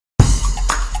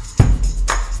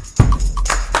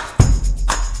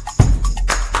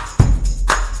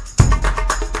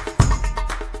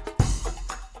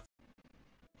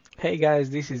Hey guys,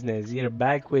 this is Nazir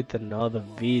back with another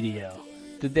video.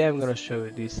 Today I'm gonna show you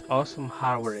this awesome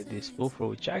hardware HWID Spoofer,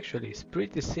 which actually is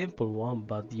pretty simple one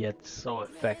but yet so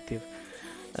effective.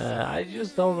 I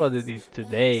just downloaded it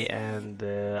today and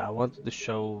I wanted to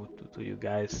show to you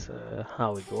guys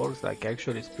how it works. Like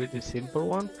actually it's pretty simple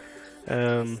one.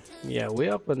 Yeah, we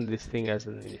opened this thing as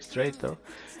an administrator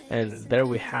and there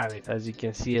we have it. As you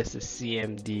can see, as a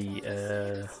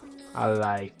CMD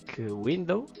alike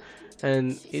window,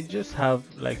 and it just have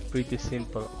like pretty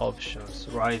simple options,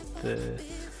 right?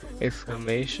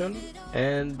 Exclamation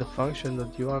and the function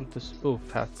that you want to spoof.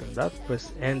 After that,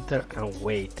 press enter and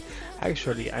wait.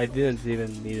 Actually, I didn't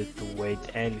even need to wait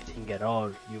anything at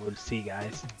all. You will see,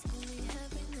 guys.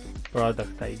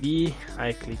 Product ID,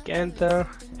 I click enter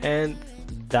and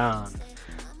done.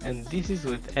 And this is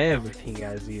with everything,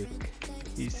 as you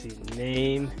see,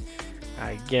 name,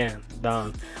 again,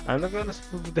 done. I'm not gonna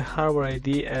spoof the hardware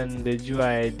ID and the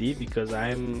GUI ID because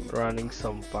I'm running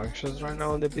some functions right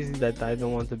now on the PC that I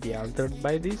don't want to be altered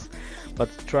by this. But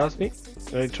trust me,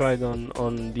 I tried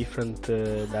on different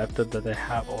laptops that I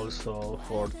have also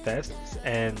for tests,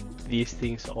 and these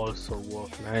things also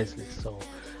work nicely. So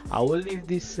I will leave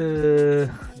this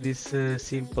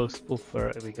simple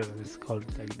spoofer, because it's called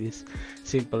like this,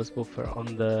 simple spoofer,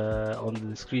 on the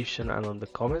description and on the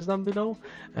comments down below.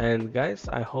 And guys,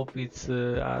 I hope it's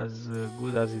as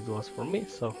good as it was for me.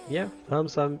 So yeah,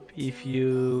 thumbs up if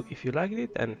you liked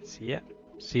it, and see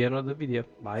you another video.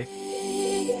 Bye.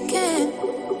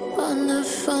 On the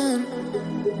phone,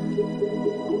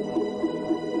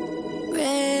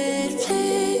 red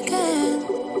flag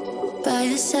by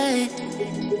your side.